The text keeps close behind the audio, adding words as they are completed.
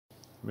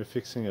we're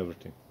fixing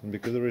everything, and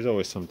because there is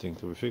always something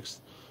to be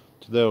fixed,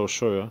 today I'll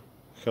show you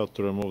how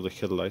to remove the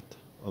headlight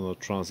on a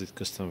Transit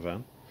custom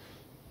van.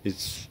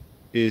 It's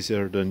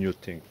easier than you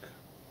think.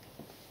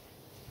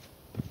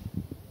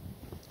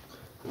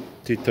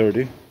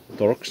 T30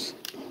 Torx,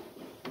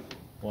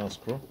 one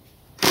screw.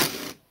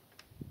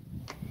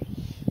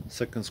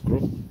 Second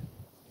screw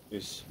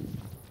is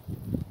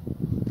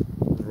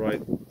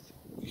right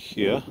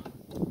here.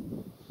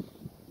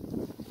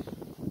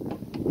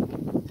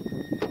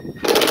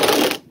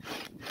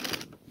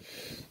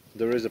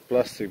 There is a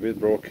plastic bit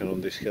broken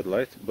on this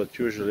headlight, but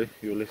usually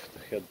you lift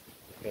the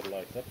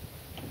headlight up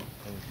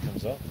and it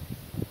comes out.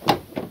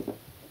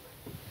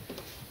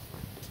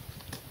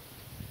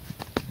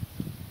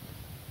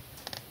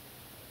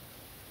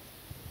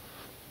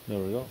 There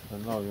we go,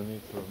 and now you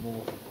need to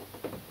remove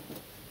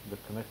the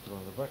connector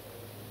on the back.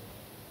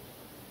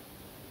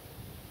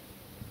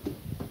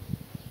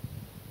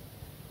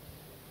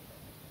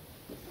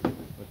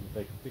 Let me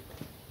take a pick.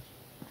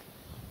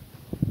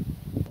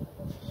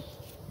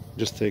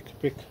 Just take a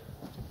pick.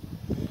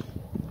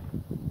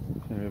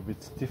 Maybe a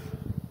bit stiff.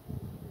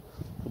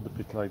 Put the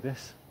pick like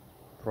this.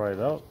 Pry it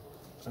out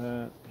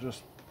and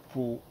just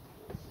pull.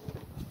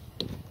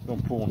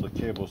 Don't pull on the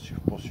cables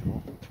if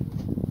possible.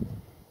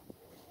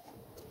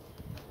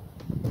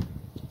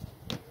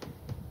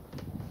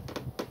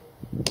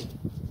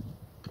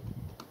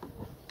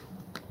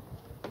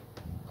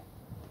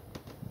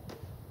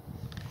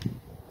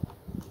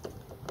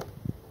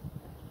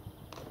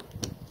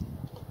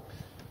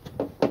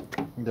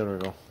 There we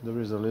go. There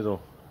is a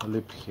little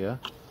lip here,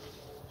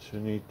 so you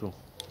need to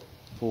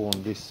pull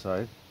on this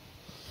side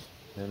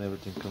and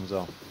everything comes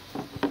out.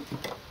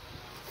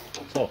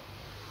 So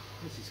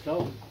this is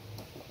how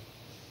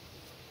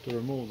to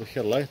remove the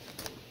headlight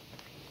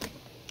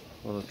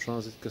on a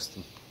Transit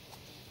Custom.